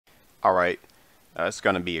Alright, it's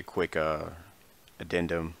going to be a quick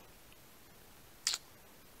addendum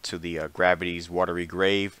to the gravity's watery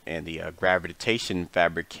grave and the gravitation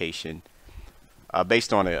fabrication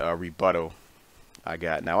based on a rebuttal I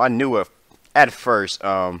got. Now I knew at first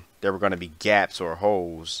there were going to be gaps or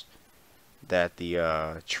holes that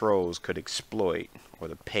the trolls could exploit, or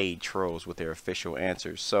the paid trolls with their official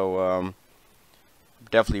answers. So I'm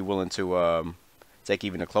definitely willing to take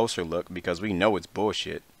even a closer look, because we know it's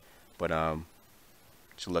bullshit. But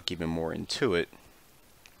to look even more into it,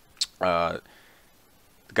 the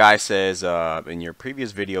guy says, in your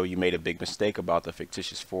previous video you made a big mistake about the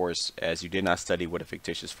fictitious force, as you did not study what a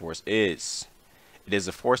fictitious force is. It is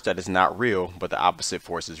a force that is not real, but the opposite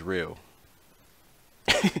force is real.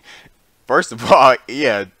 First of all,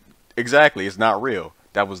 yeah, exactly, it's not real.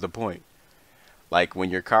 That was the point. Like when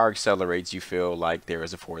your car accelerates, you feel like there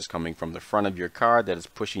is a force coming from the front of your car that is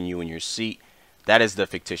pushing you in your seat. That is the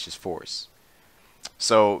fictitious force.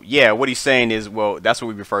 So yeah, what he's saying is, well, that's what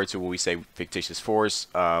we refer to when we say fictitious force.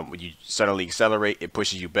 When you suddenly accelerate, it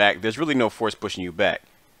pushes you back. There's really no force pushing you back.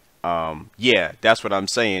 Yeah, that's what I'm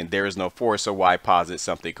saying. There is no force, so why posit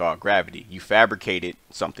something called gravity? You fabricated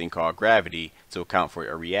something called gravity to account for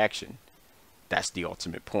a reaction. That's the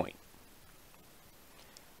ultimate point.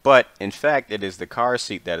 But in fact, it is the car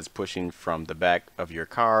seat that is pushing from the back of your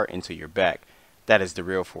car into your back. That is the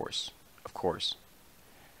real force, of course.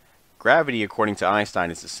 Gravity, according to Einstein,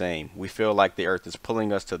 is the same. We feel like the Earth is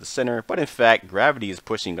pulling us to the center, but in fact, gravity is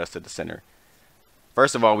pushing us to the center.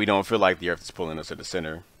 First of all, we don't feel like the Earth is pulling us to the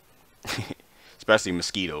center, especially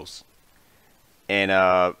mosquitoes. And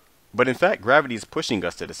but in fact, gravity is pushing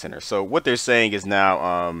us to the center. So what they're saying is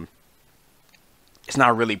now, it's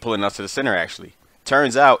not really pulling us to the center. Actually,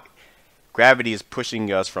 turns out gravity is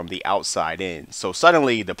pushing us from the outside in. So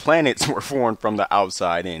suddenly, the planets were formed from the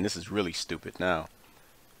outside in. This is really stupid now.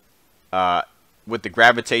 With the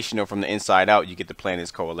gravitational from the inside out, you get the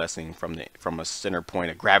planets coalescing from a center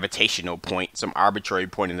point, a gravitational point, some arbitrary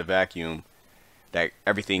point in the vacuum, that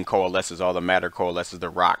everything coalesces, all the matter coalesces, the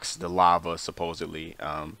rocks, the lava, supposedly.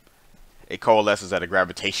 It coalesces at a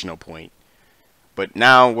gravitational point. But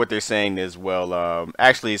now what they're saying is, well,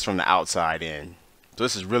 actually it's from the outside in. So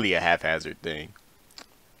this is really a haphazard thing.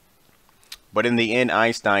 But in the end,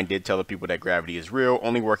 Einstein did tell the people that gravity is real,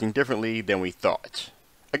 only working differently than we thought.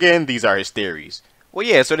 Again, these are his theories. Well,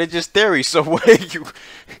 yeah, so they're just theories. So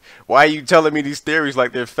why are you telling me these theories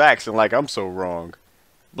like they're facts and like I'm so wrong?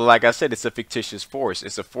 But like I said, it's a fictitious force.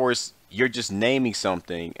 It's a force, you're just naming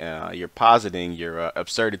something. You're positing your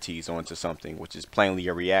absurdities onto something, which is plainly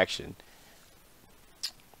a reaction.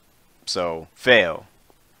 So, fail.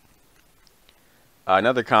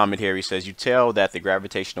 Another comment here, he says, you tell that the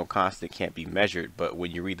gravitational constant can't be measured, but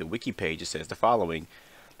when you read the wiki page, it says the following.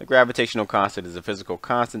 The gravitational constant is a physical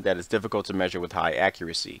constant that is difficult to measure with high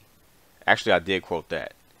accuracy. Actually, I did quote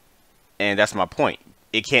that. And that's my point.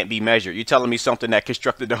 It can't be measured. You're telling me something that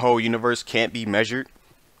constructed the whole universe can't be measured?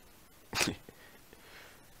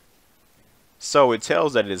 So it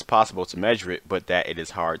tells that it is possible to measure it, but that it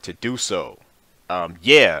is hard to do so.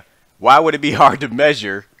 Yeah. Why would it be hard to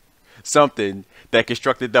measure something that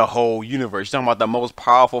constructed the whole universe? You're talking about the most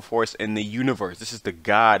powerful force in the universe. This is the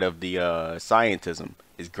god of the scientism,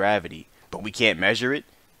 is gravity, but we can't measure it.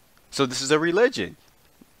 So this is a religion.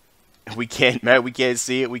 We can't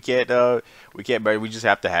see it. We can't. We just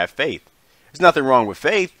have to have faith. There's nothing wrong with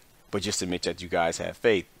faith, but just admit that you guys have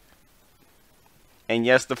faith. And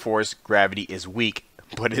yes, the force gravity is weak,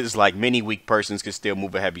 but it is like many weak persons can still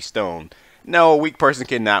move a heavy stone. No, a weak person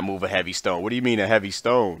cannot move a heavy stone. What do you mean a heavy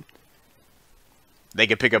stone? They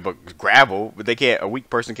can pick up a gravel, but they can't. A weak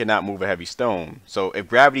person cannot move a heavy stone. So if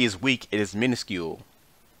gravity is weak, it is minuscule.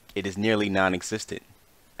 It is nearly non-existent.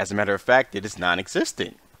 As a matter of fact, it is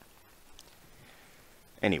non-existent.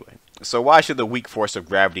 Anyway, so why should the weak force of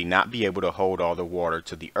gravity not be able to hold all the water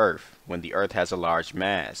to the Earth when the Earth has a large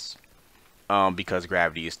mass? Because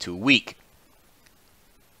gravity is too weak.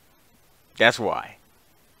 That's why.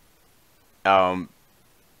 The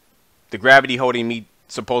gravity holding me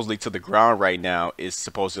supposedly to the ground right now is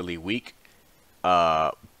supposedly weak,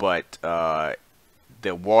 but the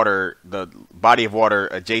body of water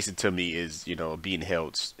adjacent to me is, you know, being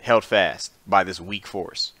held fast by this weak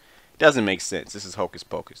force. Doesn't make sense. This is hocus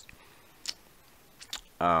pocus.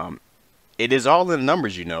 It is all in the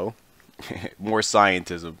numbers, you know. More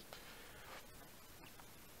scientism.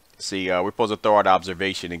 See, we're supposed to throw out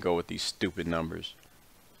observation and go with these stupid numbers.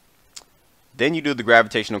 Then you do the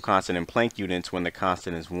gravitational constant in Planck units when the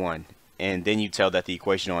constant is 1. And then you tell that the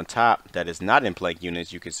equation on top that is not in Planck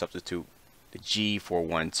units, you can substitute the G for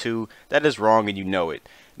 1, 2. That is wrong and you know it.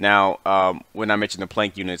 Now, when I mentioned the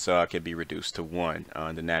Planck units can be reduced to 1,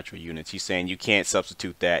 the natural units, he's saying you can't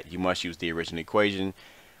substitute that. You must use the original equation,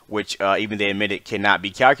 which even they admitted cannot be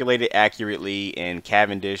calculated accurately, and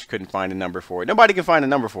Cavendish couldn't find a number for it. Nobody can find a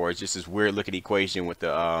number for it. It's just this weird looking equation with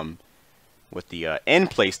the n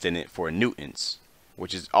placed in it for newtons,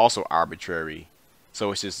 which is also arbitrary.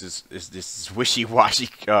 So it's just this wishy-washy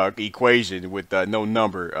equation with no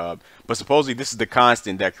number. But supposedly this is the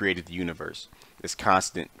constant that created the universe. This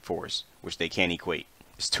constant force, which they can't equate.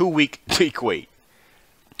 It's too weak to equate.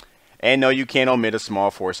 And no, you can't omit a small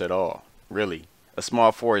force at all. Really. A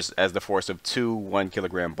small force as the force of 2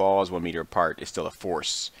 1-kilogram balls 1 meter apart is still a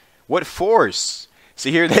force. What force? See,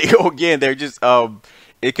 here they go again. They're just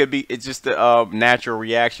it's just the natural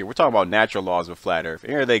reaction. We're talking about natural laws of flat Earth.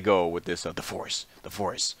 And here they go with this the force.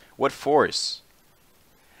 What force?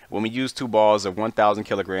 When we use 2 balls of 1,000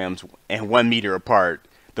 kilograms and 1 meter apart,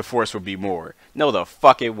 the force will be more. No, the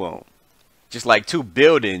fuck it won't. Just like 2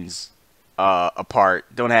 buildings apart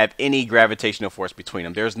don't have any gravitational force between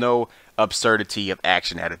them. There's no absurdity of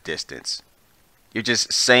action at a distance. You're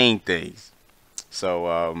just saying things.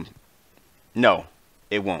 So, no,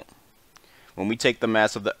 it won't. When we take the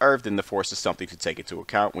mass of the Earth, then the force is something to take into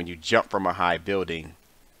account. When you jump from a high building,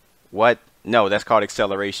 what? No, that's called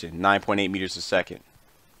acceleration, 9.8 meters a second.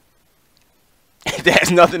 That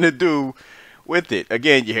has nothing to do with it.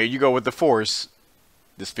 Again, here you go with the force,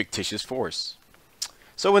 this fictitious force.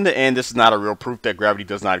 So in the end, this is not a real proof that gravity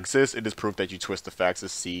does not exist. It is proof that you twist the facts to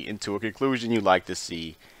see into a conclusion you like to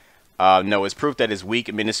see. No, it's proof that is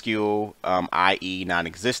weak, minuscule, i.e.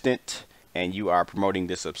 non-existent, and you are promoting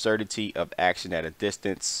this absurdity of action at a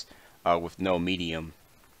distance with no medium.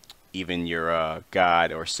 Even your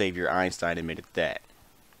God or Savior Einstein admitted that.